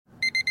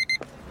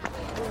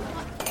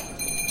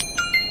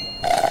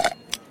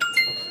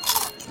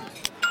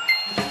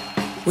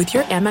With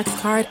your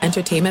Amex card,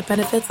 entertainment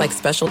benefits like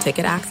special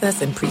ticket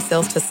access and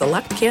pre-sales to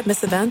select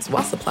can't-miss events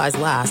while supplies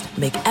last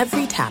make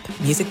every tap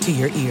music to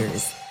your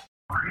ears.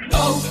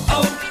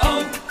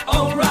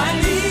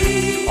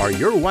 O'Reilly! Are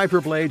your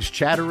wiper blades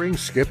chattering,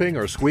 skipping,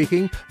 or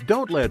squeaking?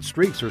 Don't let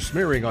streaks or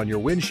smearing on your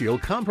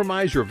windshield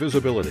compromise your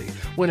visibility.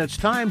 When it's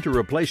time to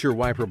replace your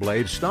wiper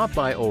blades, stop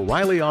by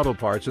O'Reilly Auto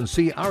Parts and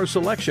see our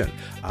selection.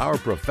 Our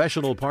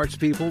professional parts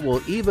people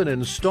will even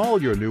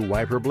install your new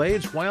wiper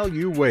blades while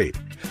you wait.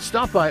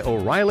 Stop by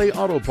O'Reilly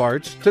Auto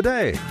Parts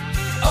today.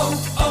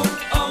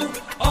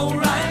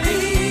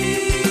 O'Reilly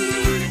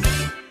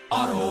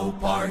Auto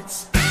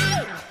Parts.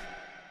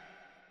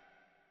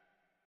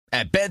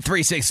 At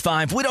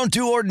Bet365, we don't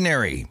do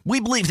ordinary. We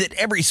believe that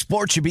every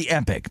sport should be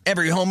epic.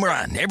 Every home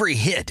run, every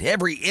hit,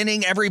 every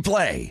inning, every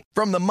play.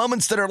 From the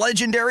moments that are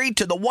legendary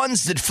to the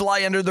ones that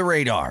fly under the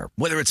radar.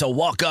 Whether it's a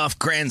walk-off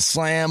grand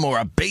slam or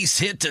a base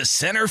hit to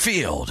center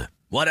field.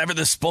 Whatever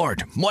the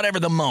sport, whatever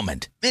the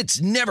moment.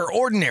 It's never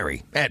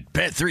ordinary at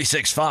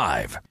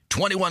Bet365.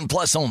 21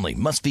 plus only.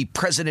 Must be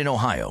present in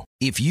Ohio.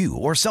 If you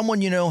or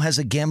someone you know has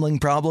a gambling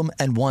problem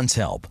and wants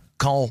help,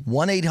 call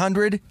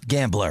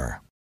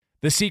 1-800-GAMBLER.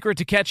 The secret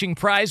to catching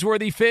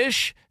prize-worthy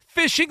fish?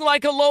 Fishing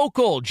like a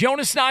local.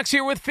 Jonas Knox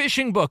here with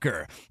Fishing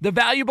Booker. The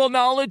valuable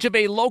knowledge of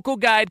a local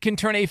guide can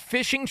turn a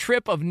fishing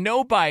trip of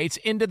no bites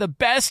into the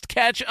best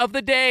catch of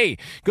the day.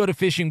 Go to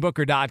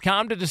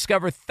fishingbooker.com to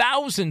discover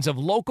thousands of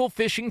local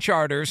fishing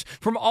charters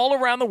from all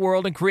around the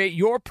world and create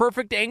your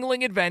perfect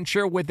angling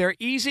adventure with their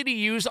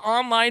easy-to-use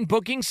online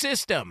booking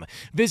system.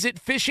 Visit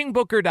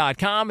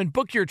fishingbooker.com and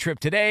book your trip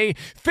today.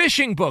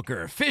 Fishing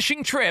Booker.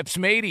 Fishing trips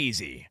made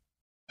easy.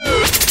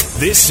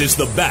 This is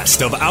the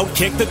best of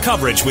Outkick the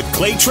Coverage with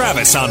Clay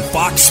Travis on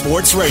Fox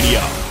Sports Radio.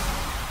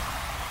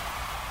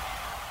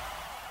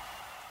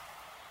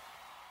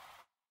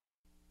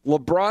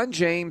 LeBron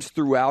James,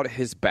 throughout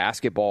his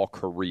basketball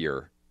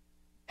career,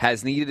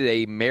 has needed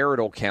a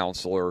marital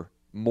counselor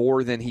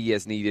more than he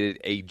has needed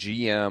a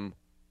GM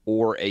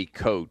or a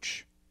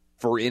coach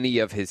for any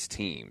of his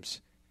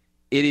teams.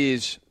 It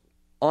is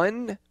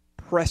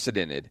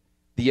unprecedented,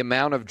 the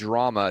amount of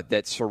drama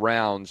that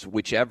surrounds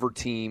whichever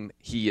team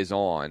he is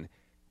on.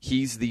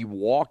 He's the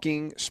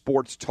walking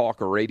sports talk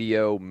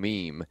radio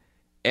meme.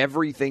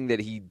 Everything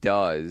that he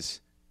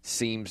does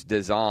seems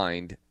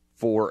designed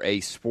for a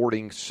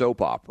sporting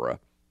soap opera.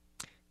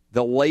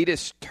 The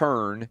latest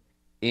turn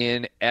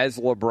in As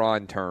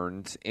LeBron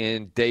Turns,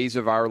 in Days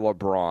of Our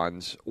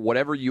LeBrons,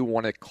 whatever you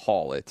want to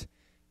call it,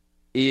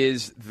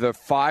 is the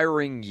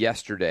firing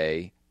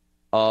yesterday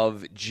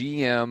of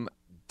GM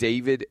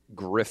David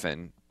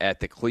Griffin at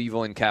the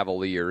Cleveland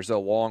Cavaliers,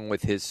 along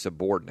with his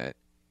subordinate,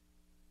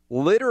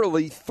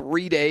 literally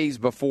 3 days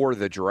before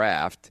the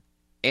draft,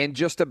 and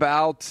just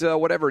about, 10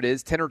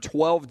 or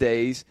 12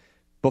 days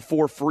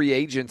before free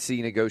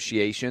agency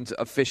negotiations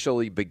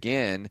officially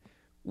begin,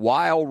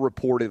 while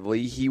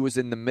reportedly he was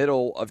in the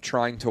middle of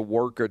trying to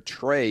work a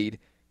trade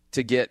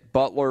to get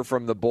Butler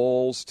from the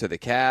Bulls to the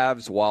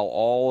Cavs, while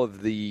all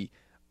of the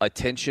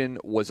attention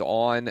was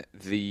on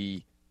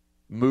the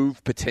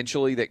move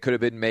potentially that could have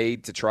been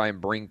made to try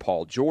and bring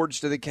Paul George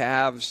to the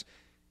Cavs.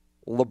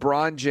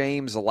 LeBron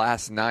James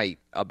last night,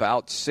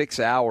 about 6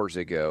 hours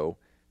ago,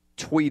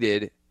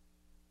 tweeted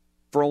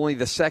for only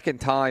the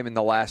second time in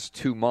the last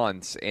 2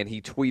 months, and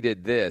he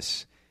tweeted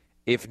this: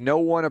 "If no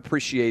one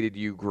appreciated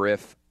you,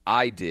 Griff,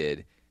 I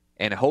did,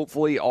 and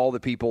hopefully all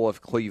the people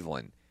of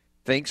Cleveland.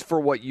 Thanks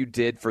for what you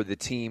did for the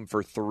team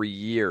for 3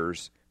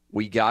 years.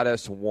 We got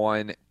us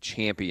one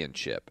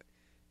championship."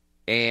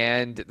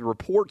 And the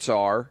reports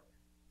are,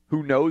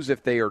 who knows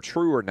if they are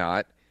true or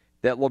not,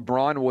 that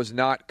LeBron was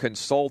not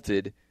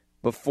consulted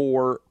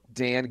before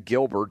Dan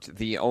Gilbert,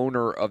 the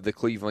owner of the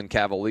Cleveland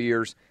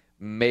Cavaliers,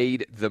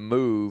 made the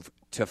move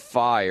to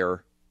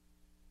fire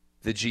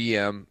the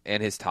GM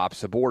and his top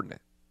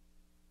subordinate.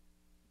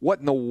 What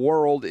in the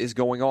world is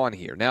going on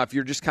here? Now, if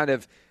you're just kind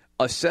of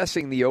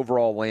assessing the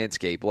overall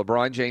landscape,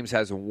 LeBron James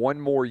has one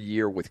more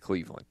year with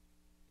Cleveland.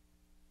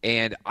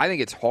 And I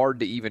think it's hard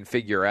to even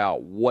figure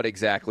out what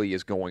exactly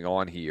is going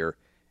on here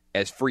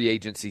as free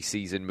agency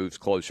season moves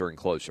closer and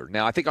closer.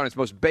 Now, I think on its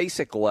most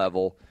basic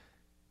level,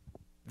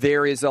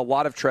 there is a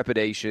lot of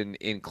trepidation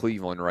in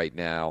Cleveland right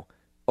now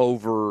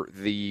over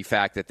the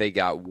fact that they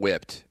got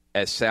whipped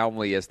as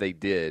soundly as they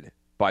did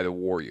by the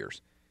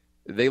Warriors.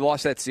 They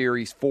lost that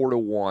series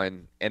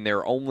 4-1, and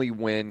their only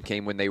win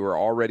came when they were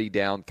already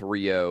down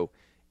 3-0,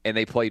 and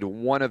they played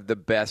one of the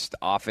best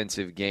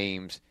offensive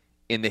games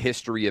in the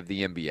history of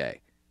the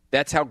NBA.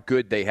 That's how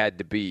good they had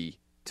to be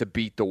to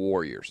beat the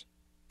Warriors.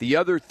 The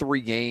other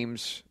 3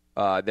 games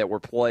that were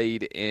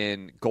played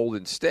in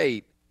Golden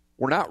State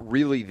were not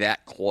really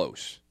that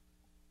close.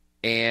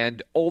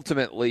 And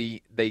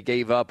ultimately, they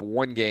gave up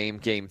one game,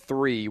 Game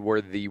 3,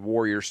 where the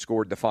Warriors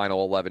scored the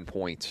final 11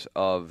 points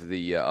of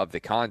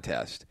the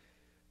contest.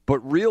 But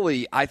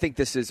really, I think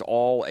this is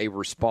all a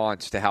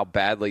response to how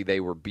badly they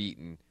were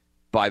beaten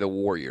by the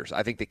Warriors.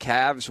 I think the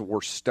Cavs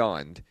were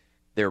stunned.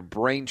 Their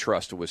brain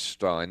trust was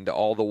stunned,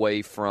 all the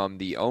way from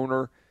the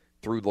owner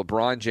through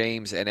LeBron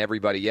James and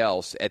everybody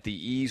else at the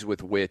ease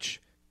with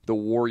which the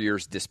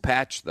Warriors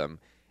dispatched them.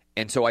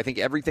 And so I think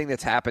everything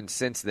that's happened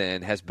since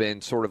then has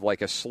been sort of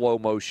like a slow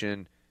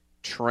motion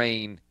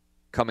train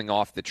coming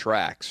off the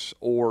tracks.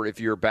 Or if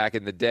you're back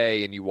in the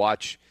day and you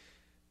watch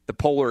the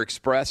Polar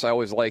Express, I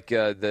always like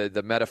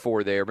the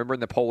metaphor there. Remember in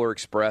the Polar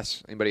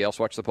Express? Anybody else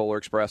watch the Polar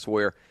Express?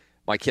 Where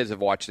my kids have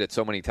watched it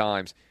so many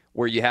times,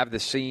 where you have the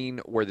scene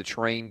where the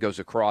train goes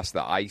across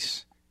the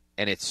ice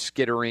and it's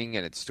skittering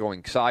and it's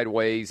going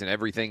sideways and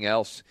everything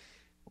else.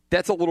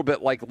 That's a little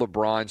bit like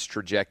LeBron's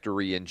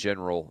trajectory in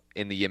general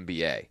in the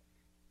NBA.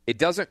 It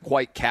doesn't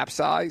quite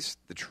capsize.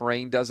 The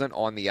train doesn't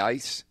on the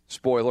ice,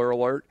 spoiler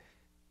alert,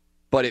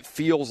 but it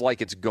feels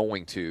like it's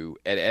going to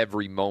at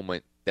every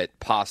moment that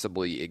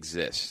possibly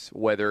exists.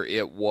 Whether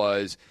it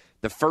was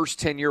the first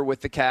tenure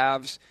with the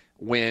Cavs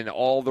when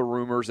all the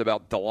rumors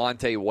about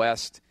Delonte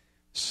West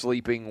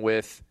sleeping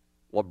with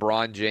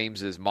LeBron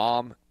James's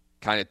mom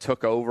kind of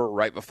took over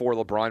right before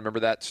LeBron.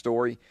 Remember that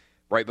story?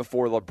 Right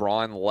before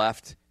LeBron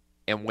left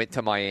and went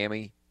to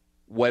Miami.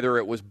 Whether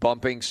it was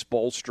bumping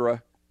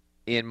Spoelstra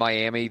in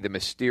Miami, the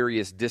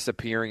mysterious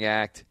disappearing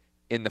act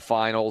in the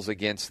finals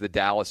against the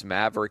Dallas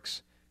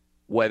Mavericks.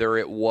 Whether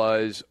it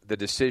was the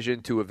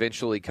decision to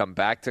eventually come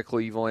back to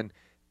Cleveland,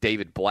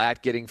 David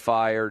Blatt getting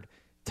fired,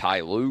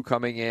 Ty Lue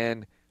coming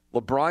in.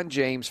 LeBron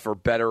James, for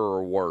better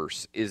or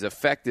worse, is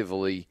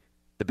effectively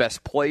the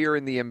best player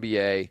in the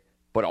NBA,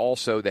 but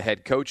also the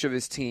head coach of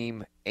his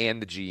team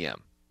and the GM.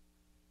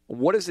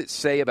 What does it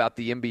say about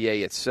the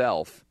NBA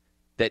itself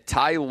that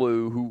Ty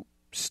Lue, who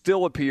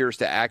still appears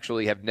to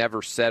actually have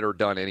never said or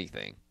done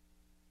anything,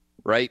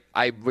 right?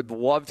 I would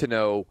love to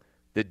know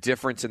the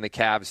difference in the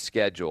Cavs'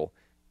 schedule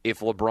if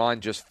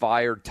LeBron just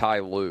fired Ty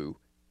Lue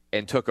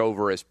and took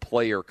over as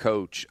player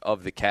coach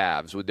of the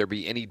Cavs. Would there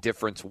be any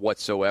difference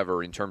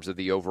whatsoever in terms of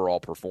the overall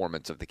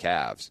performance of the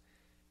Cavs?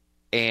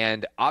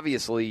 And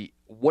obviously,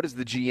 what does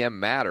the GM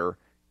matter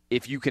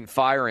if you can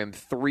fire him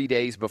 3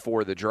 days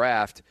before the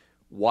draft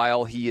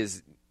while he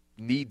is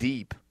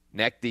knee-deep,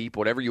 neck-deep,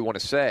 whatever you want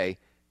to say,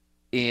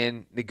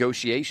 in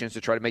negotiations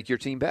to try to make your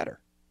team better?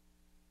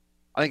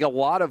 I think a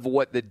lot of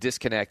what the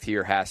disconnect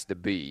here has to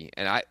be,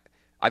 and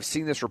I've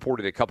seen this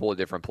reported a couple of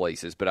different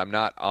places, but I'm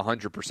not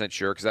 100%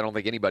 sure because I don't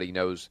think anybody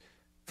knows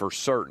for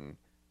certain,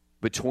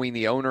 between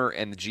the owner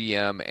and the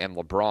GM and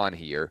LeBron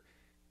here,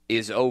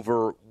 is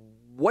over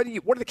what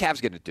are the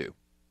Cavs going to do?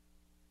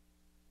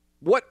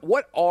 What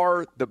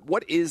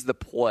is the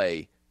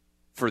play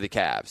for the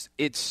Cavs?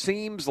 It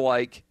seems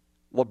like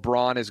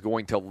LeBron is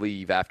going to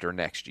leave after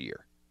next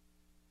year.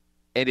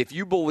 And if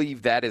you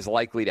believe that is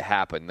likely to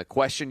happen, the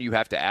question you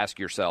have to ask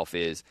yourself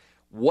is,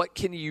 what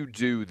can you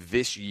do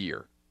this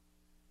year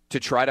to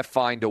try to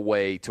find a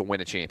way to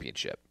win a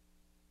championship?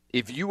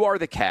 If you are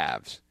the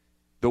Cavs,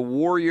 the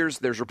Warriors,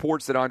 there's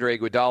reports that Andre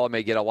Iguodala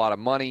may get a lot of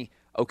money.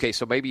 Okay,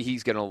 so maybe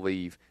he's going to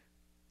leave.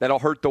 That'll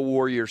hurt the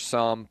Warriors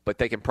some, but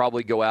they can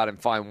probably go out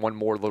and find one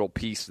more little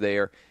piece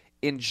there.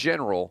 In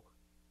general,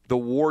 the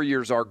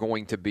Warriors are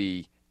going to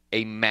be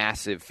a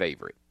massive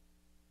favorite.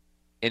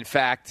 In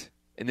fact,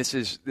 and this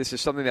is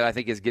something that I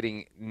think is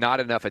getting not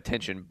enough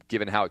attention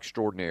given how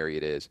extraordinary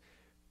it is.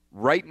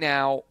 Right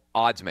now,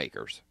 odds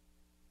makers,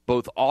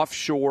 both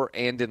offshore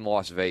and in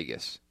Las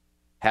Vegas,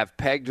 have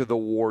pegged the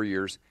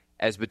Warriors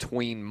as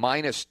between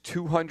minus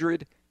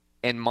 200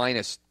 and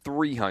minus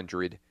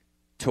 300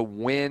 to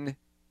win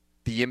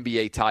the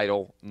NBA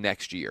title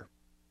next year.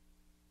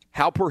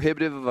 How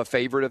prohibitive of a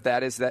favorite of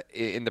that is that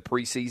in the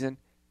preseason?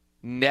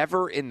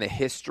 Never in the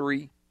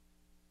history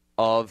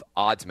of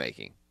odds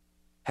making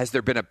has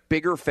there been a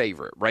bigger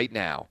favorite right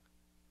now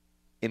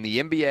in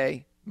the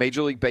NBA,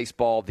 Major League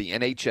Baseball, the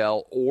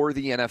NHL, or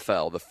the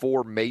NFL, the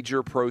four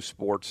major pro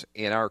sports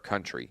in our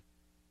country.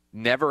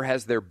 Never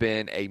has there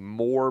been a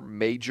more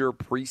major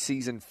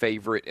preseason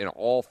favorite in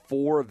all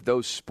four of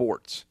those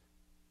sports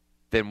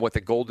than what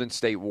the Golden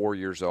State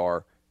Warriors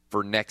are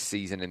for next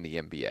season in the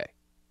NBA.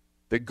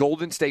 The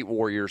Golden State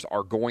Warriors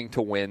are going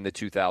to win the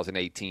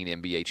 2018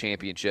 NBA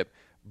championship,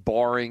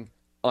 barring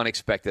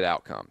unexpected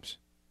outcomes.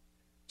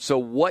 So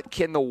what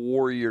can the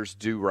Warriors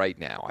do right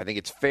now? I think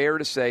it's fair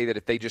to say that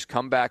if they just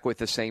come back with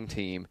the same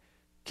team,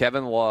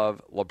 Kevin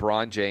Love,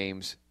 LeBron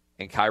James,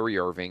 and Kyrie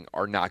Irving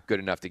are not good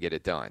enough to get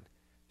it done.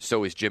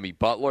 So is Jimmy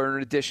Butler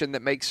an addition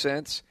that makes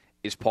sense?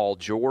 Is Paul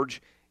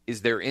George?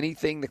 Is there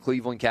anything the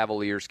Cleveland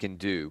Cavaliers can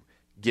do,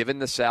 given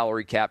the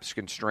salary cap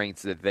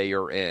constraints that they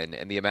are in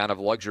and the amount of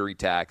luxury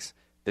tax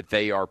that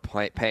they are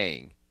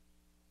paying,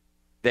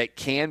 that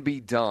can be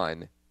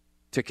done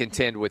to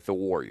contend with the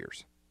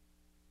Warriors?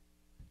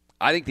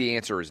 I think the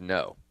answer is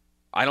no.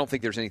 I don't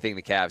think there's anything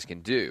the Cavs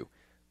can do.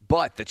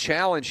 But the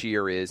challenge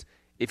here is,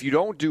 if you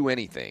don't do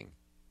anything,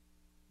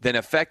 then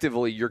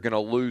effectively you're going to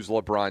lose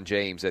LeBron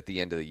James at the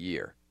end of the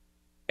year.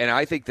 And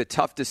I think the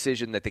tough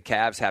decision that the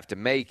Cavs have to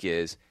make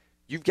is,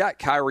 you've got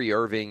Kyrie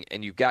Irving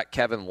and you've got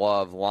Kevin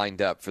Love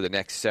lined up for the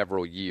next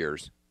several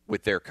years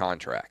with their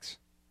contracts.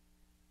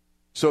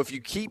 So if you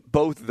keep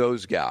both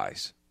those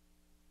guys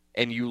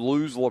and you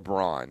lose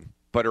LeBron,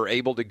 but are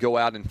able to go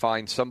out and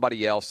find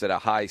somebody else at a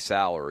high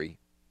salary,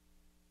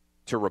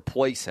 to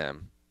replace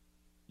him,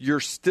 you're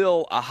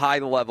still a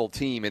high-level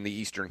team in the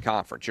Eastern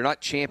Conference. You're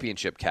not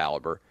championship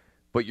caliber,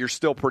 but you're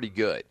still pretty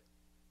good.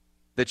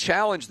 The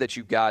challenge that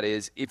you've got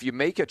is if you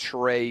make a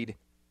trade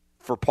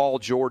for Paul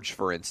George,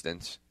 for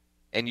instance,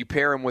 and you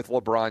pair him with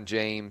LeBron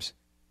James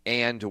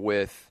and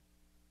with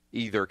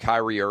either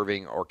Kyrie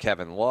Irving or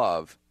Kevin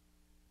Love,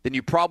 then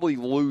you probably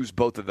lose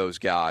both of those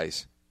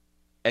guys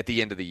at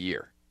the end of the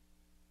year.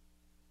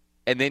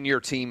 And then your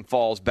team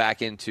falls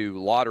back into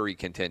lottery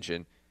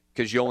contention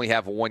because you only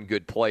have one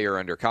good player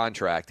under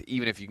contract,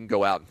 even if you can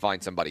go out and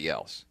find somebody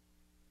else.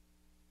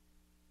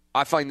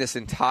 I find this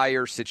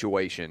entire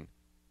situation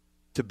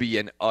to be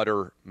an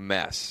utter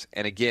mess.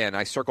 And again,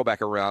 I circle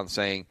back around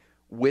saying,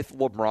 with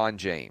LeBron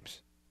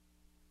James,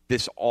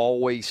 this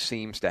always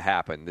seems to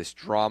happen. This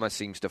drama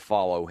seems to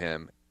follow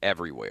him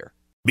everywhere.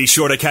 Be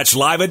sure to catch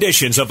live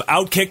editions of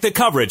Outkick the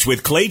Coverage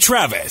with Clay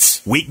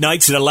Travis,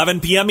 weeknights at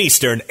 11 p.m.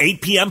 Eastern, 8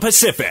 p.m.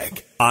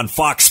 Pacific, on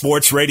Fox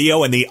Sports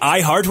Radio and the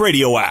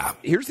iHeartRadio app.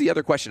 Here's the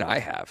other question I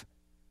have.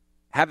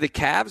 Have the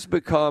Cavs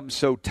become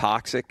so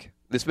toxic?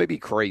 This may be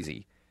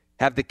crazy.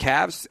 Has the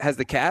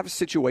Cavs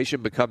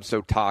situation become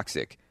so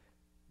toxic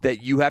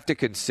that you have to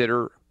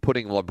consider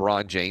putting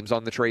LeBron James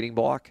on the trading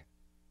block?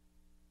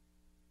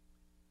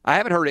 I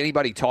haven't heard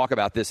anybody talk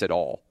about this at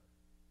all.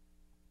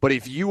 But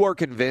if you are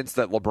convinced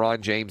that LeBron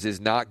James is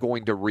not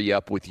going to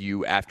re-up with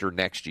you after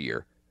next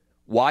year,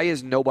 why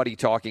is nobody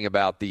talking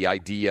about the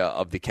idea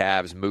of the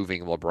Cavs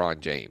moving LeBron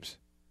James?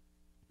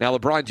 Now,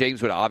 LeBron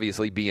James would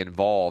obviously be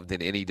involved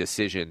in any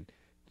decision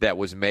that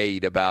was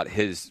made about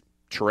his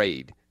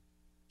trade.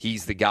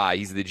 He's the guy.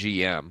 He's the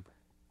GM.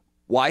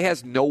 Why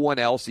has no one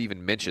else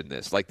even mentioned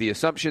this? Like, the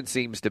assumption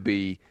seems to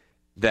be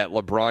that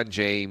LeBron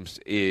James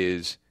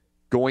is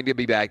going to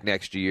be back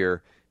next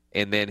year,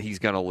 and then he's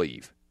going to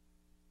leave.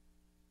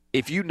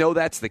 If you know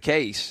that's the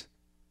case,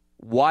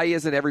 why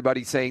isn't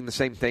everybody saying the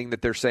same thing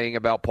that they're saying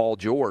about Paul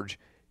George?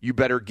 You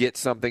better get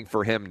something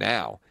for him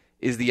now.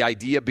 Is the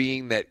idea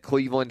being that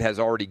Cleveland has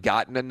already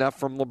gotten enough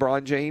from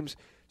LeBron James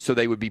so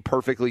they would be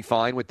perfectly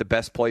fine with the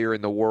best player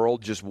in the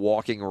world just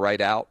walking right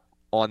out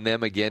on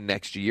them again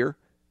next year?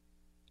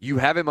 You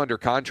have him under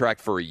contract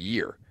for a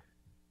year.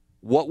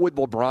 What would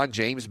LeBron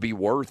James be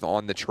worth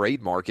on the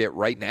trade market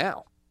right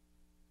now?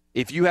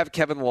 If you have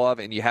Kevin Love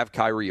and you have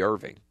Kyrie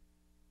Irving,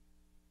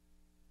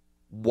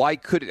 why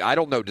could it? I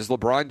don't know. Does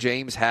LeBron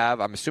James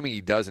have, I'm assuming he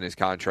does in his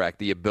contract,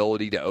 the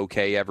ability to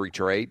okay every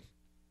trade?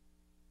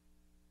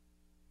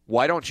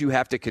 Why don't you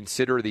have to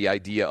consider the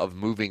idea of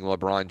moving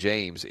LeBron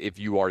James if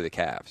you are the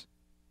Cavs?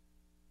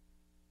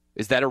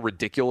 Is that a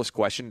ridiculous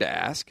question to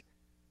ask?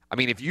 I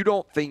mean, if you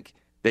don't think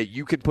that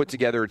you can put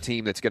together a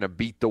team that's going to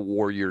beat the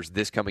Warriors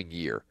this coming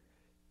year,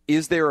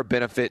 is there a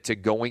benefit to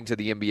going to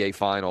the NBA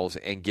Finals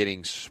and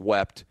getting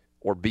swept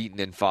or beaten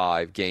in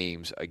 5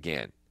 games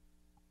again?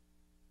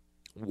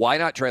 Why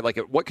not try? Like,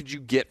 what could you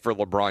get for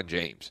LeBron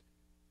James?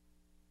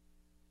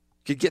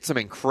 You could get some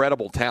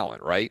incredible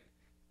talent, right?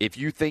 If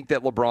you think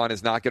that LeBron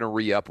is not going to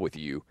re-up with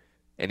you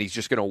and he's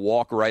just going to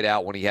walk right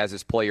out when he has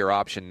his player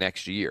option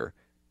next year,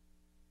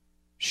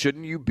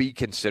 shouldn't you be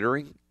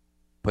considering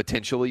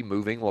potentially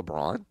moving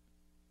LeBron?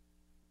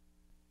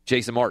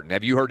 Jason Martin,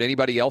 have you heard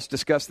anybody else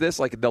discuss this?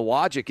 Like, the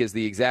logic is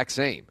the exact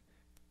same.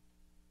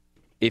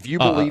 If you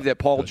believe that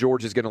Paul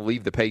George is going to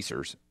leave the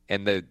Pacers,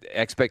 and the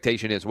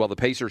expectation is, well, the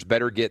Pacers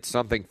better get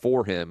something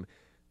for him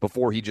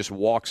before he just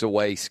walks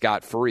away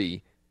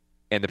scot-free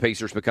and the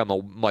Pacers become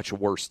a much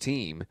worse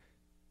team,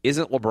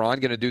 isn't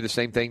LeBron going to do the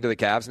same thing to the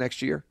Cavs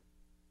next year?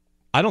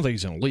 I don't think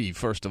he's going to leave,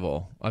 first of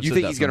all. You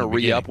think he's going to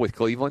re-up with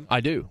Cleveland?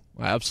 I do.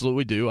 I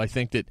absolutely do. I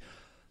think that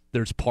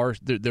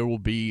there will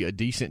be a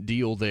decent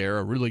deal there,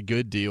 a really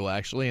good deal,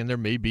 actually, and there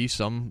may be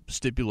some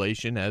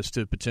stipulation as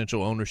to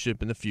potential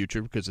ownership in the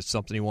future because it's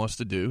something he wants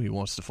to do. He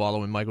wants to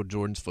follow in Michael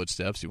Jordan's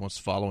footsteps. He wants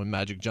to follow in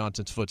Magic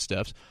Johnson's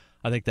footsteps.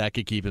 I think that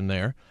could keep him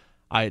there.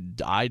 I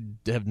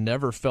have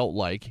never felt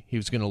like he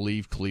was going to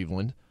leave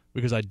Cleveland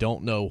because I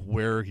don't know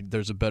where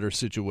there's a better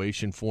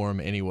situation for him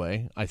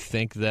anyway. I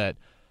think that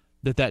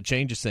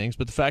changes things,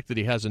 but the fact that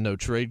he has a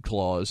no-trade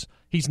clause,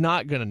 he's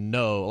not going to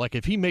know. Like,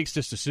 if he makes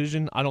this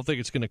decision, I don't think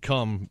it's going to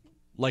come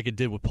like it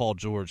did with Paul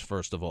George,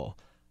 first of all.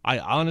 I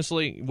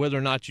honestly, whether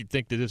or not you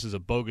think that this is a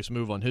bogus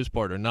move on his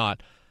part or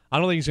not, I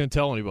don't think he's going to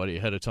tell anybody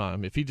ahead of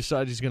time. If he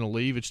decides he's going to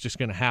leave, it's just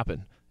going to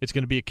happen. It's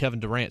going to be a Kevin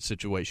Durant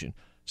situation.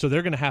 So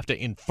they're going to have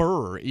to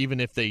infer, even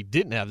if they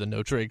didn't have the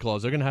no-trade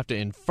clause, they're going to have to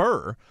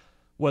infer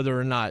whether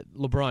or not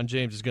LeBron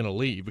James is going to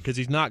leave because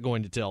he's not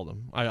going to tell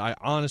them. I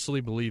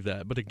honestly believe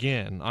that. But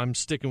again, I'm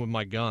sticking with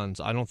my guns.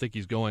 I don't think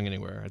he's going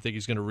anywhere. I think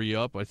he's going to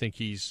re-up. I think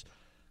he's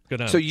going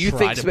to. So you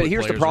think? But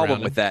here's the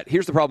problem with that.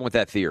 Here's the problem with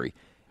that theory.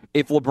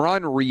 If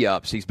LeBron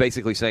re-ups, he's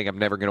basically saying, "I'm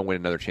never going to win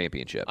another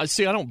championship." I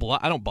don't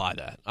buy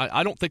that.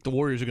 I don't think the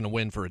Warriors are going to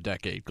win for a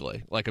decade,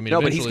 Clay. Like, I mean,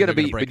 no, but he's going to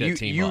be. But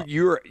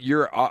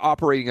you're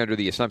operating under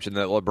the assumption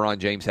that LeBron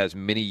James has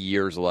many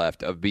years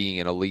left of being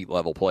an elite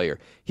level player.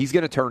 He's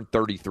going to turn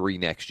 33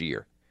 next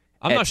year.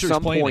 I'm not sure he's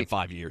playing in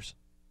 5 years.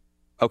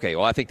 Okay,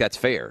 well, I think that's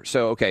fair.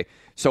 So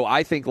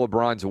I think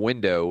LeBron's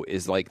window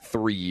is like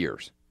 3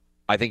 years.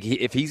 I think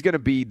if he's going to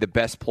be the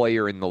best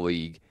player in the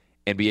league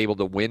and be able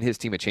to win his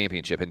team a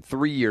championship in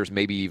 3 years,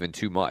 maybe even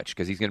too much,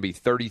 because he's going to be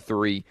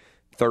 33,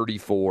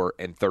 34,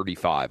 and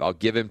 35. I'll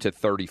give him to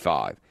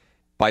 35.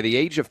 By the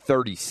age of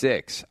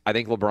 36, I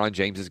think LeBron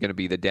James is going to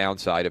be the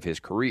downside of his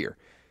career.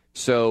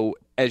 So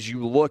as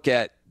you look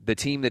at the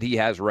team that he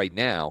has right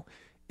now,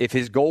 if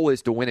his goal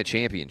is to win a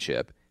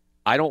championship,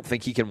 I don't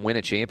think he can win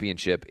a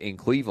championship in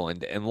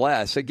Cleveland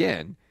unless,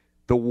 again,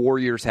 the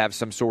Warriors have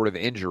some sort of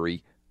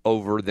injury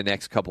over the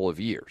next couple of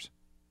years.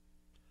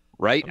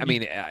 Right? I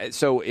mean,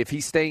 so if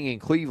he's staying in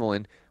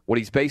Cleveland, what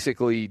he's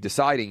basically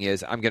deciding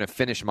is, I'm going to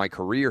finish my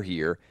career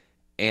here,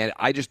 and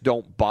I just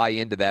don't buy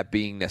into that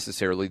being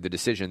necessarily the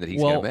decision that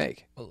he's going to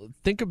make.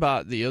 Think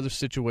about the other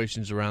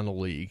situations around the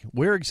league.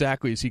 Where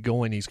exactly is he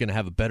going he's going to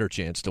have a better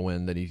chance to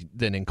win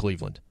than in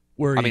Cleveland?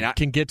 Where he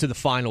can get to the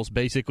finals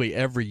basically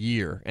every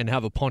year and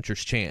have a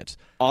puncher's chance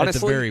at the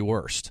very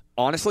worst.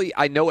 Honestly,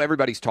 I know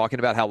everybody's talking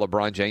about how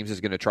LeBron James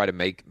is going to try to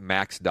make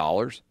max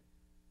dollars.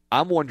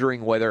 I'm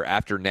wondering whether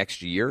after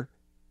next year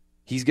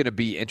he's going to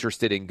be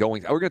interested in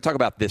going. We're going to talk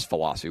about this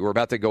philosophy. We're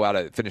about to go out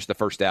and finish the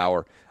first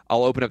hour.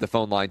 I'll open up the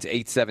phone lines,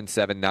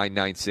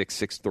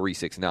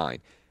 877-996-6369.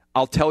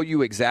 I'll tell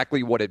you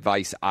exactly what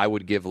advice I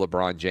would give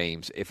LeBron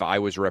James if I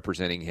was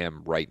representing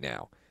him right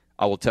now.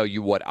 I will tell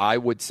you what I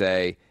would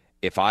say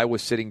if I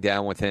was sitting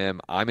down with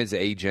him. I'm his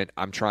agent.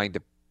 I'm trying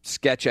to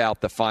sketch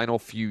out the final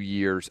few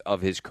years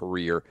of his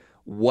career.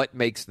 What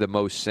makes the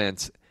most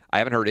sense? I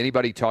haven't heard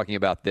anybody talking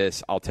about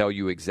this. I'll tell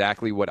you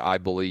exactly what I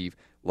believe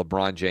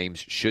LeBron James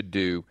should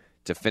do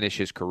to finish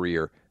his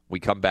career.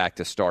 We come back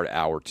to start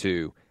hour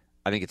 2.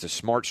 I think it's a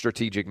smart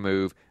strategic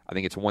move. I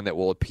think it's one that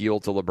will appeal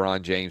to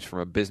LeBron James from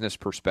a business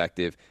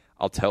perspective.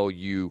 I'll tell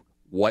you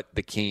what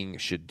the king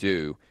should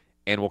do,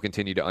 and we'll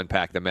continue to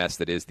unpack the mess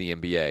that is the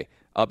NBA.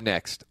 Up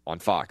next on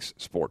Fox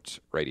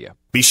Sports Radio.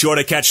 Be sure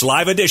to catch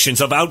live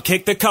editions of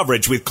Outkick the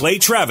Coverage with Clay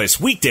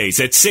Travis weekdays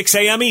at 6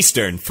 a.m.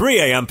 Eastern, 3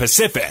 a.m.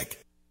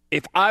 Pacific.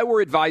 If I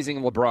were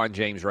advising LeBron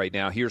James right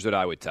now, here's what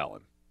I would tell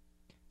him.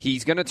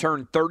 He's going to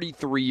turn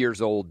 33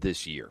 years old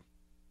this year.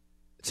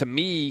 To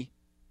me,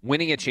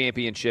 winning a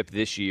championship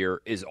this year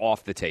is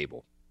off the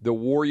table. The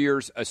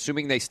Warriors,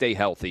 assuming they stay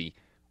healthy,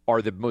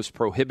 are the most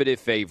prohibitive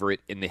favorite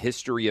in the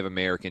history of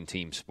American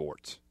team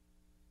sports.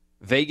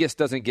 Vegas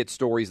doesn't get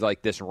stories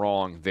like this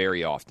wrong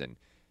very often.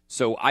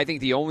 So I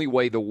think the only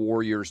way the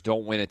Warriors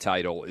don't win a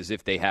title is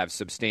if they have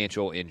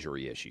substantial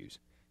injury issues.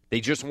 They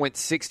just went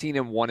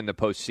 16-1 in the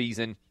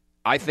postseason.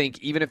 I think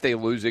even if they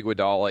lose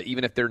Iguodala,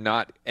 even if they're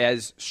not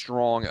as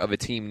strong of a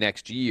team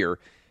next year,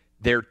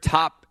 their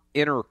top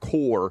inner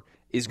core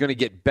is going to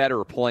get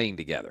better playing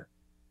together.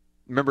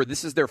 Remember,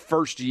 this is their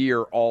first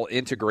year all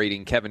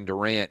integrating Kevin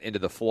Durant into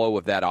the flow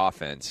of that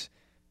offense.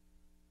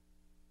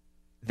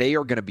 They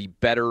are going to be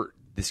better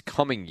this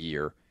coming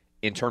year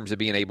in terms of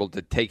being able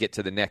to take it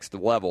to the next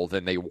level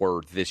than they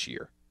were this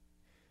year.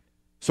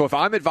 So if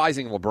I'm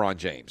advising LeBron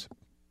James,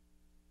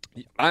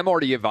 I'm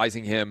already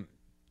advising him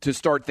to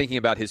start thinking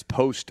about his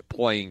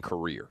post-playing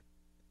career.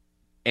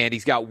 And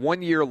he's got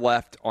 1 year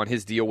left on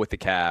his deal with the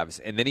Cavs,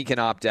 and then he can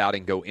opt out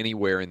and go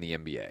anywhere in the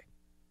NBA.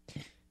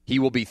 He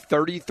will be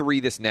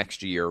 33 this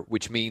next year,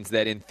 which means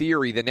that in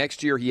theory, the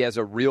next year he has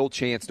a real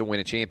chance to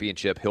win a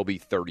championship, he'll be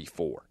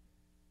 34.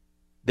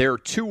 There are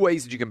two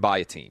ways that you can buy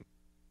a team.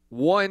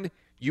 One,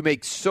 you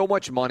make so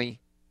much money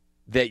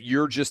that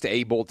you're just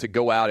able to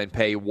go out and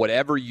pay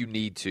whatever you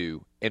need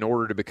to in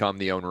order to become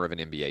the owner of an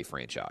NBA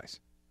franchise.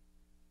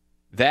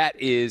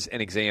 That is an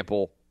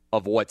example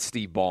of what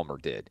Steve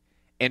Ballmer did.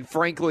 And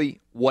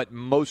frankly, what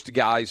most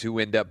guys who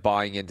end up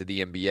buying into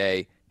the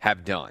NBA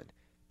have done.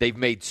 They've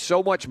made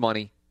so much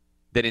money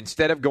that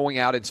instead of going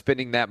out and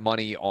spending that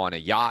money on a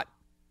yacht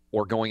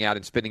or going out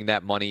and spending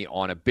that money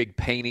on a big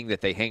painting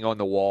that they hang on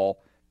the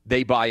wall,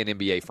 they buy an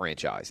NBA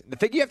franchise. The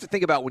thing you have to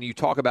think about when you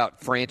talk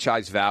about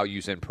franchise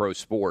values in pro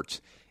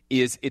sports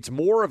is it's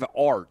more of an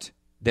art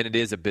than it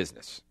is a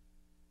business.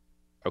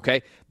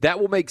 Okay? That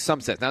will make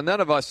some sense. Now,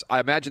 none of us, I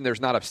imagine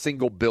there's not a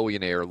single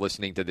billionaire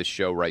listening to this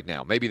show right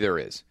now. Maybe there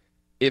is.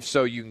 If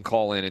so, you can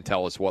call in and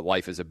tell us what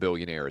life as a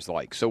billionaire is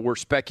like. So we're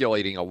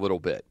speculating a little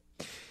bit.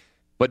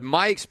 But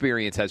my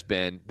experience has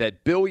been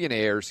that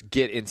billionaires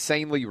get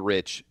insanely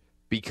rich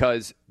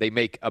because they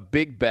make a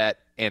big bet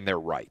and they're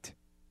right.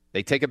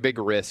 They take a big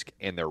risk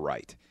and they're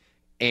right.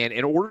 And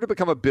in order to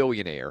become a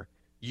billionaire,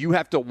 you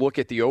have to look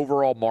at the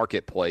overall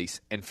marketplace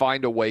and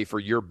find a way for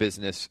your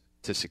business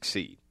to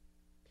succeed.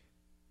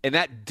 And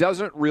that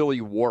doesn't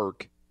really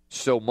work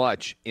so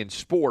much in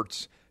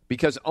sports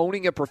because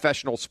owning a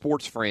professional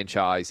sports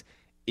franchise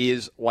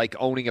is like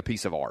owning a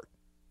piece of art.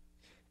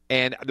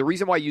 And the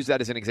reason why I use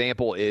that as an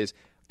example is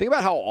think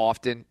about how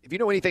often, if you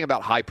know anything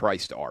about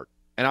high-priced art,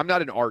 and I'm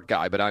not an art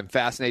guy, but I'm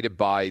fascinated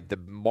by the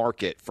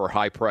market for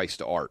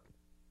high-priced art.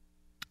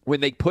 When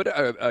they put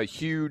a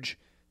huge,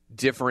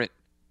 different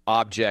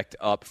object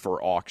up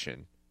for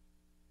auction,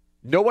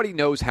 nobody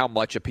knows how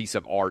much a piece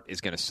of art is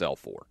going to sell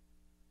for.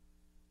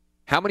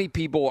 How many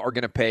people are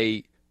going to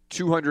pay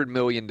 $200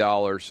 million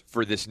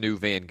for this new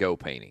Van Gogh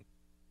painting?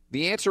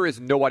 The answer is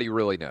nobody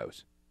really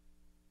knows.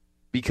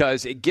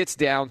 because it gets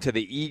down to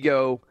the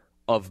ego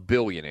of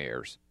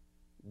billionaires.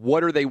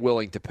 What are they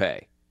willing to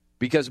pay?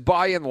 Because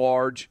by and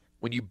large,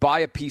 when you buy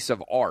a piece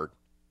of art,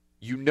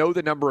 you know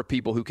the number of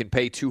people who can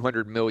pay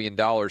 $200 million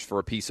for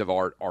a piece of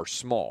art are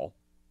small.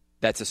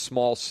 That's a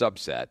small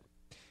subset.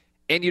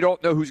 And you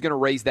don't know who's going to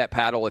raise that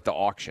paddle at the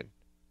auction.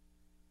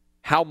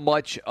 How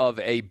much of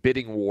a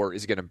bidding war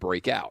is going to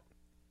break out?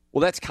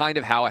 Well, that's kind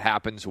of how it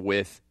happens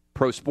with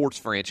pro sports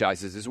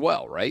franchises as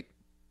well, right?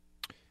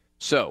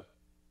 So,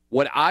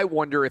 what I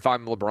wonder if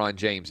I'm LeBron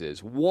James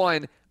is,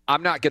 one,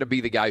 I'm not going to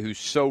be the guy who's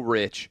so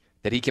rich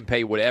that he can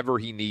pay whatever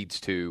he needs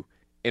to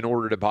in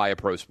order to buy a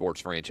pro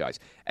sports franchise.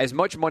 As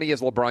much money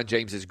as LeBron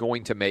James is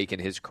going to make in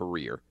his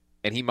career,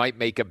 and he might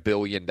make $1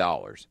 billion,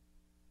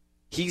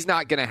 he's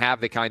not going to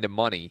have the kind of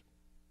money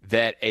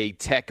that a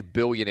tech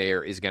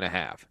billionaire is going to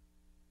have.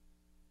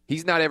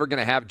 He's not ever going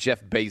to have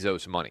Jeff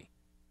Bezos money,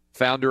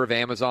 founder of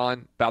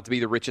Amazon, about to be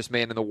the richest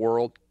man in the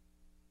world.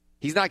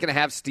 He's not going to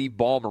have Steve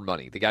Ballmer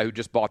money, the guy who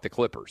just bought the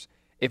Clippers.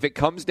 If it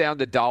comes down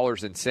to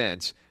dollars and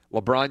cents,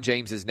 LeBron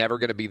James is never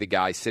going to be the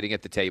guy sitting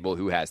at the table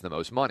who has the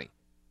most money.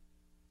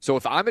 So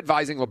if I'm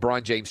advising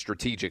LeBron James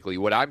strategically,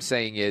 what I'm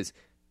saying is,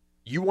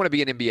 you want to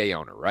be an NBA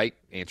owner, right?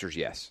 Answer is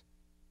yes.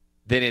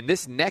 Then in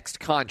this next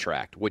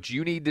contract, what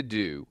you need to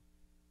do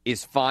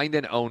is find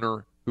an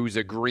owner who's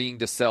agreeing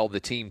to sell the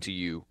team to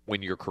you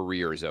when your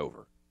career is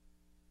over.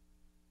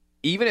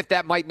 Even if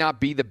that might not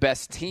be the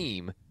best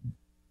team,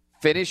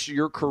 finish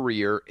your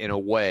career in a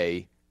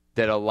way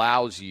that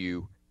allows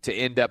you to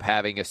end up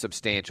having a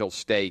substantial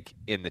stake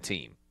in the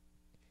team.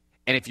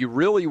 And if you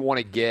really want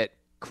to get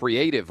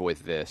creative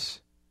with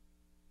this,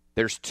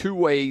 there's two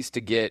ways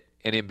to get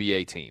an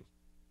NBA team.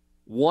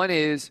 One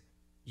is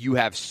you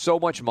have so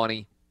much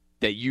money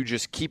that you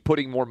just keep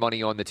putting more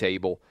money on the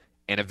table,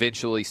 and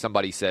eventually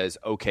somebody says,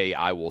 okay,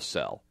 I will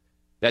sell.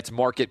 That's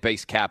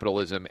market-based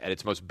capitalism at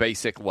its most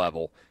basic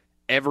level.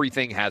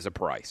 Everything has a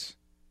price.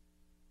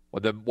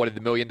 What did the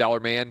 $1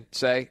 Million Man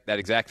say? That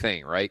exact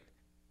thing, right?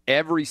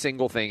 Every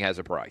single thing has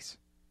a price.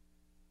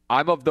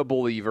 I'm of the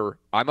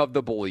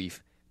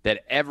belief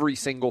that every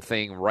single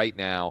thing right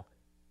now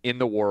in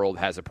the world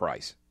has a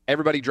price.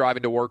 Everybody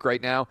driving to work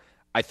right now,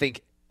 I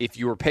think if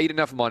you were paid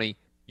enough money,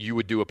 you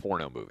would do a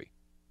porno movie.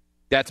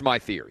 That's my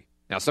theory.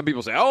 Now, some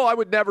people say, oh, I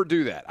would never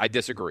do that. I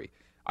disagree.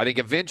 I think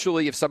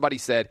eventually if somebody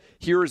said,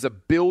 here is $1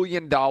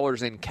 billion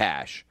in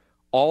cash,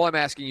 all I'm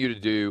asking you to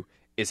do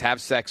is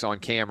have sex on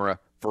camera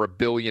for $1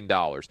 billion.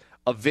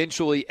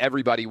 Eventually,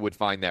 everybody would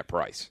find that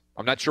price.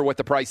 I'm not sure what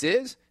the price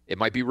is. It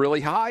might be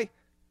really high,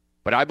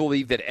 but I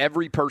believe that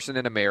every person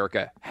in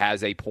America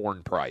has a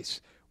porn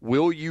price.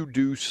 Will you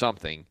do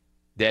something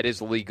that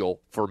is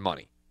legal for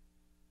money?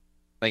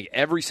 Like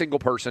every single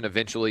person,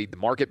 eventually, the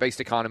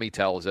market-based economy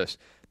tells us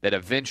that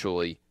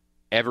eventually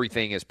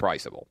everything is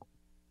priceable.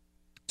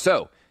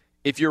 So,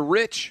 if you're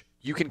rich,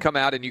 you can come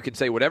out and you can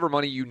say, whatever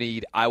money you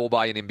need, I will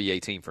buy an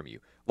NBA team from you.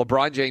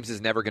 LeBron James is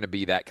never going to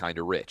be that kind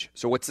of rich.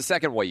 So what's the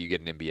second way you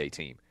get an NBA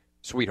team?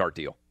 Sweetheart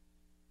deal.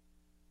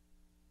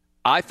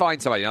 I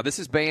find somebody. Now, this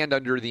is banned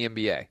under the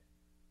NBA.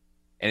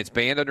 And it's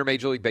banned under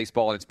Major League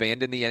Baseball, and it's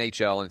banned in the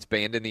NHL, and it's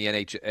banned in the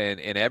NHL and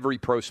in every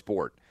pro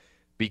sport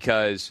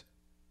because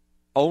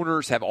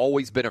owners have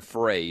always been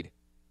afraid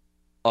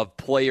of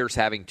players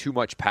having too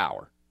much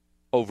power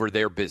over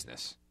their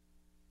business.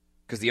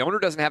 Because the owner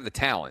doesn't have the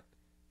talent.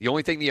 The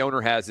only thing the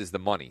owner has is the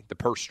money, the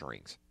purse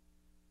strings.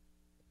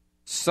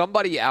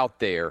 Somebody out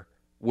there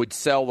would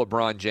sell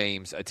LeBron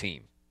James a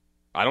team.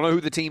 I don't know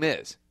who the team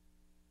is,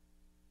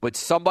 but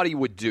somebody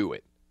would do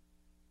it.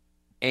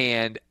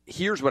 And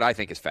here's what I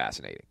think is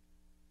fascinating.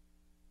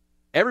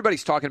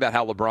 Everybody's talking about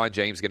how LeBron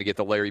James is going to get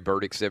the Larry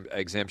Bird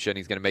exemption.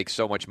 He's going to make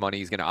so much money.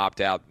 He's going to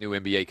opt out. New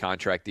NBA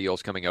contract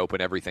deals coming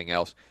open, everything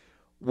else.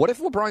 What if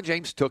LeBron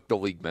James took the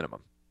league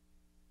minimum?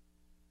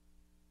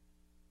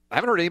 I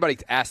haven't heard anybody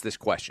ask this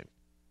question.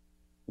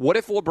 What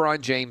if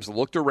LeBron James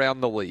looked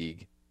around the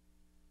league,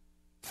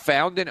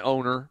 found an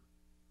owner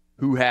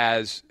who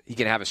he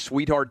can have a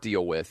sweetheart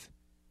deal with,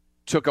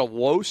 took a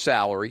low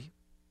salary,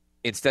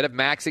 instead of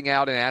maxing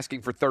out and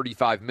asking for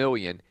 $35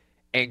 million,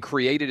 and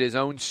created his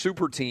own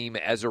super team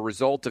as a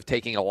result of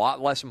taking a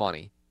lot less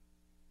money,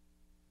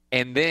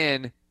 and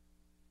then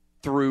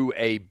through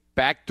a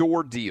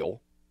backdoor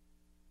deal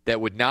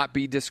that would not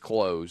be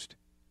disclosed,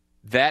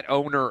 that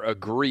owner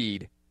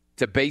agreed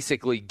to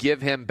basically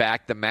give him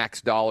back the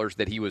max dollars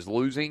that he was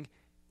losing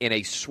in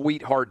a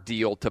sweetheart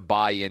deal to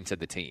buy into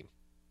the team.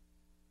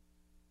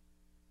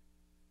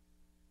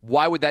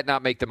 Why would that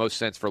not make the most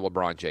sense for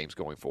LeBron James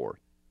going forward?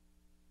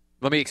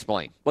 Let me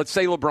explain. Let's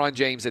say LeBron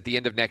James at the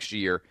end of next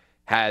year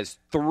has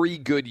 3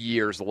 good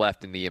years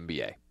left in the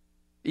NBA.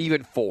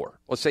 Even 4.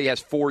 Let's say he has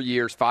 4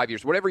 years, 5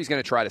 years, whatever he's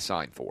going to try to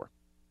sign for.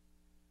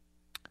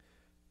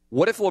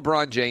 What if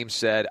LeBron James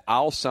said,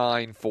 I'll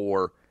sign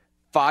for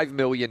 $5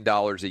 million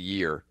a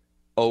year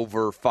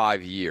over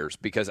 5 years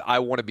because I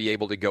want to be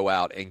able to go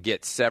out and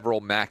get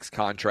several max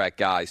contract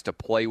guys to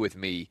play with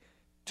me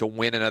to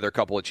win another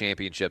couple of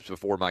championships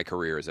before my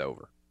career is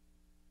over?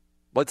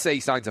 Let's say he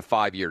signs a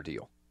 5-year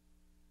deal.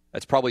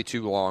 That's probably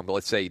too long, but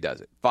let's say he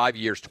does it. 5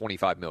 years,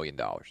 $25 million.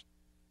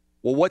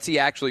 Well, what's he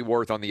actually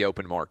worth on the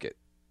open market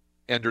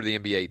under the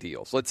NBA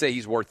deals? Let's say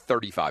he's worth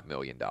 $35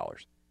 million.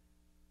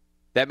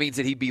 That means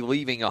that he'd be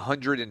leaving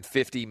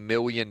 $150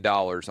 million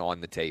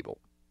on the table.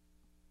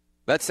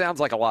 That sounds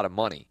like a lot of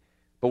money.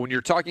 But when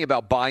you're talking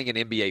about buying an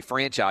NBA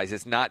franchise,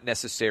 it's not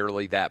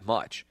necessarily that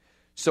much.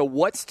 So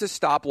what's to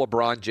stop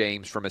LeBron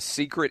James from a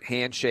secret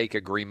handshake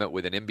agreement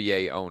with an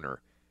NBA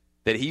owner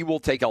that he will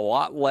take a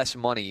lot less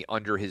money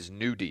under his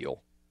new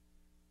deal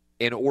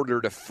in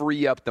order to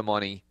free up the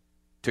money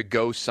to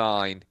go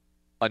sign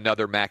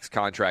another max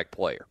contract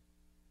player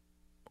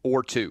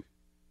or two,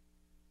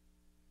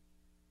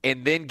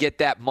 and then get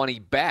that money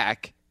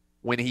back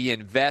when he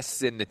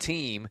invests in the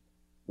team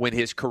when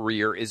his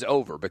career is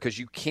over? Because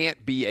you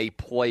can't be a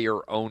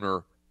player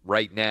owner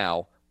right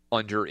now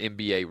under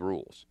NBA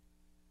rules.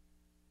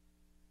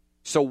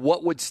 So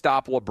what would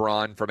stop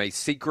LeBron from a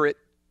secret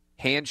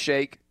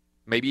handshake,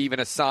 maybe even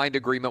a signed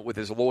agreement with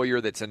his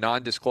lawyer that's a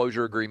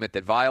non-disclosure agreement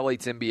that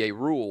violates NBA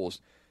rules?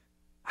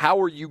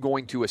 How are you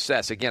going to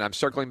assess? Again, I'm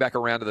circling back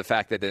around to the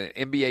fact that an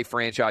NBA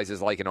franchise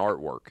is like an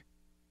artwork.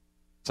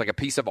 It's like a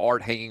piece of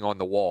art hanging on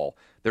the wall.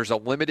 There's a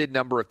limited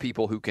number of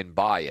people who can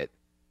buy it.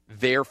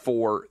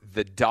 Therefore,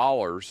 the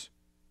dollars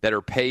that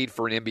are paid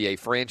for an NBA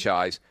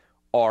franchise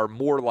are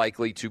more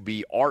likely to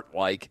be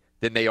art-like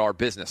than they are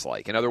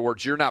business-like. In other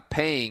words, you're not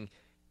paying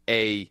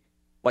we're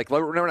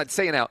not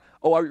saying now,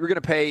 you're going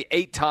to pay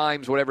 8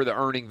 times whatever the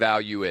earning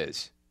value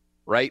is,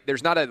 right?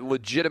 There's not a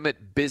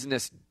legitimate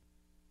business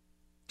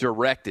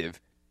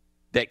directive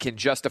that can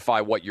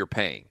justify what you're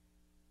paying.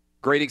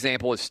 Great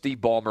example is Steve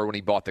Ballmer when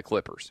he bought the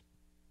Clippers.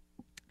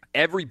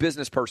 Every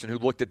business person who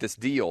looked at this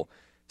deal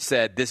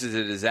said this is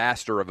a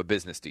disaster of a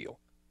business deal.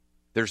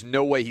 There's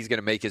no way he's going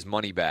to make his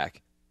money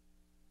back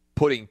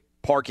parking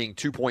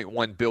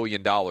 $2.1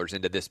 billion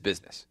into this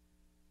business.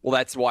 Well,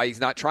 that's why he's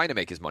not trying to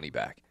make his money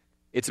back.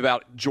 It's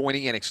about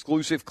joining an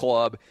exclusive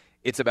club.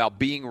 It's about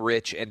being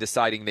rich and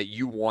deciding that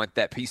you want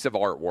that piece of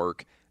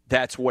artwork.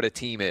 That's what a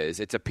team is.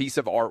 It's a piece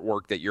of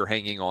artwork that you're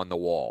hanging on the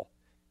wall.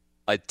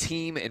 A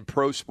team in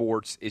pro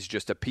sports is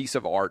just a piece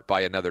of art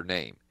by another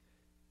name.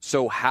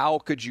 So how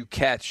could you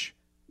catch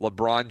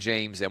LeBron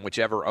James and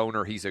whichever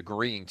owner he's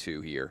agreeing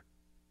to here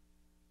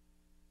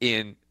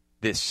in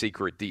this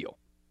secret deal?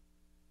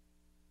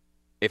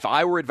 If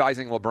I were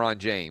advising LeBron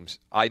James,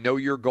 I know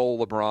your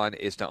goal, LeBron,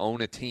 is to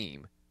own a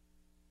team.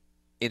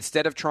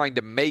 Instead of trying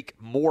to make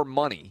more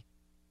money,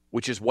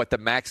 which is what the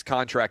max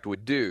contract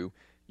would do,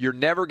 you're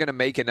never going to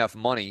make enough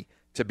money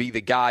to be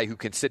the guy who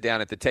can sit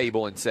down at the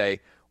table and say,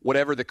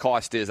 whatever the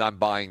cost is, I'm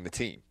buying the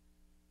team.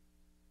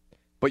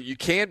 But you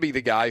can be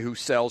the guy who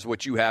sells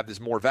what you have that's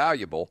more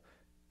valuable,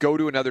 go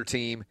to another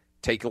team,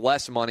 take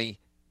less money,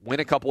 win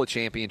a couple of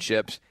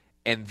championships,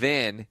 and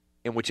then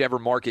in whichever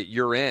market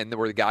you're in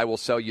where the guy will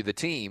sell you the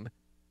team,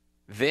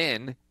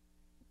 then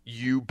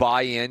you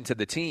buy into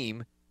the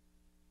team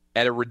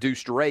at a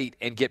reduced rate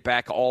and get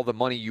back all the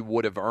money you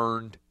would have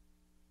earned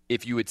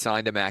if you had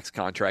signed a max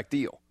contract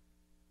deal.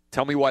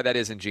 Tell me why that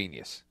isn't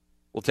genius.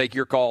 We'll take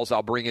your calls.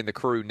 I'll bring in the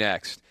crew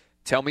next.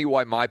 Tell me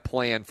why my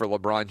plan for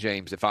LeBron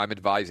James, if I'm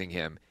advising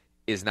him,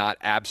 is not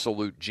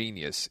absolute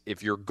genius.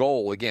 If your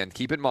goal, again,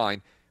 keep in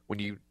mind, when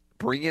you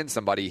bring in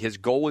somebody, his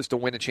goal is to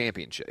win a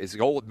championship. His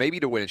goal maybe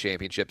to win a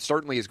championship.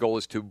 Certainly his goal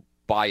is to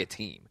buy a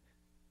team.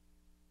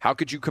 How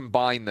could you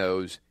combine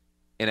those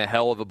in a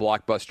hell of a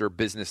blockbuster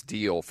business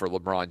deal for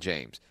LeBron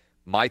James?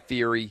 My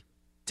theory,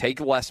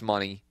 take less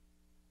money.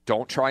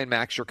 Don't try and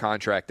max your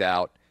contract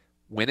out.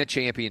 Win a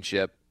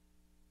championship.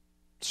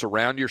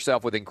 Surround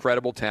yourself with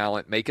incredible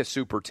talent. Make a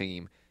super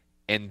team.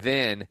 And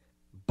then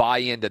buy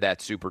into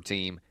that super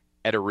team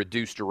at a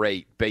reduced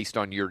rate based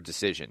on your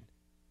decision.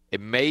 It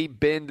may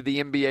bend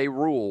the NBA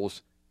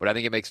rules, but I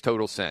think it makes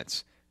total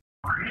sense.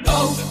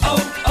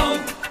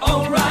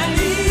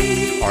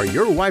 O'Reilly. Are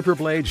your wiper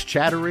blades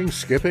chattering,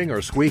 skipping,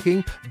 or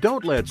squeaking?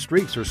 Don't let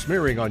streaks or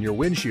smearing on your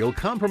windshield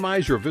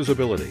compromise your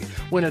visibility.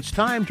 When it's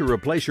time to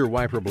replace your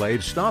wiper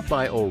blades, stop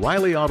by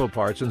O'Reilly Auto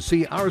Parts and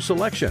see our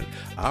selection.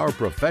 Our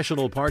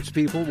professional parts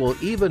people will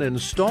even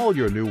install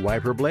your new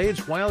wiper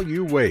blades while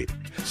you wait.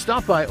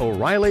 Stop by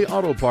O'Reilly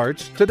Auto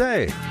Parts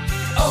today.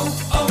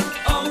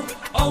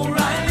 O'Reilly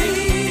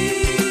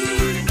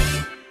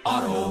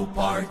Auto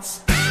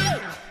Parts.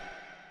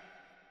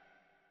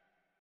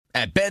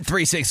 At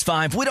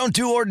Bet365, we don't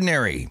do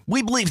ordinary.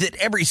 We believe that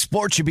every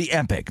sport should be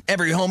epic.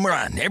 Every home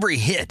run, every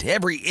hit,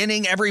 every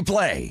inning, every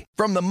play.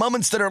 From the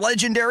moments that are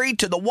legendary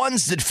to the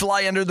ones that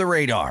fly under the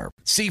radar.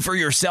 See for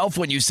yourself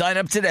when you sign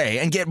up today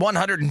and get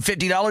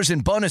 $150 in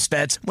bonus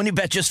bets when you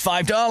bet just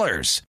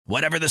 $5.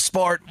 Whatever the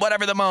sport,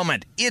 whatever the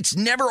moment, it's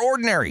never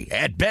ordinary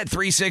at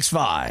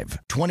Bet365.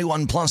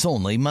 21 plus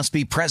only. Must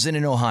be present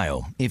in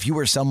Ohio. If you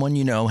or someone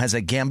you know has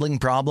a gambling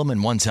problem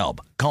and wants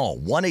help, call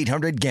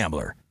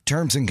 1-800-GAMBLER.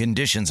 Terms and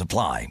conditions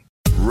apply.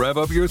 Rev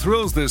up your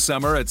thrills this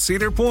summer at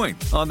Cedar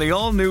Point on the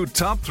all-new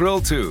Top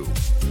Thrill 2.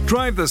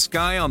 Drive the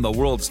sky on the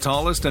world's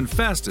tallest and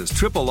fastest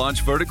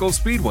triple-launch vertical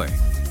speedway.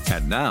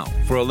 And now,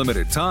 for a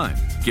limited time,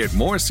 get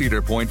more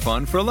Cedar Point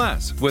fun for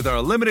less with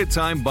our limited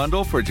time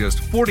bundle for just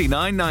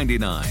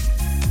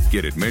 $49.99.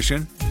 Get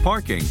admission,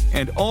 parking,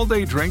 and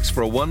all-day drinks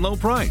for one low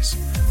price.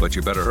 But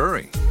you better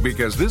hurry,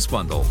 because this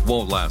bundle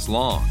won't last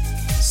long.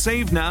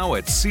 Save now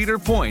at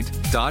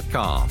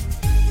cedarpoint.com.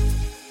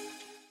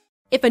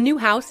 If a new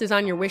house is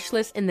on your wish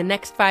list in the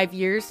next 5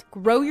 years,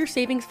 grow your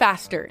savings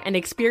faster and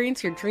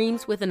experience your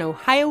dreams with an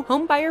Ohio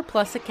Homebuyer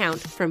Plus account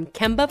from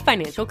Kemba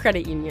Financial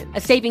Credit Union. A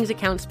savings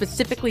account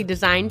specifically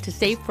designed to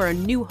save for a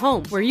new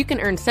home, where you can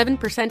earn 7%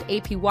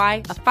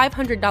 APY,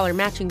 a $500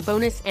 matching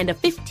bonus, and a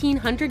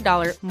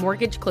 $1,500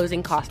 mortgage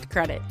closing cost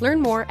credit. Learn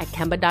more at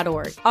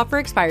Kemba.org. Offer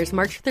expires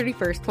March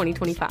 31st,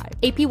 2025.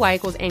 APY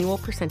equals annual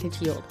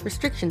percentage yield.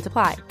 Restrictions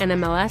apply.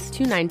 NMLS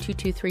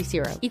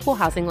 292230. Equal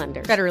housing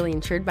lender. Federally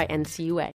insured by NCUA.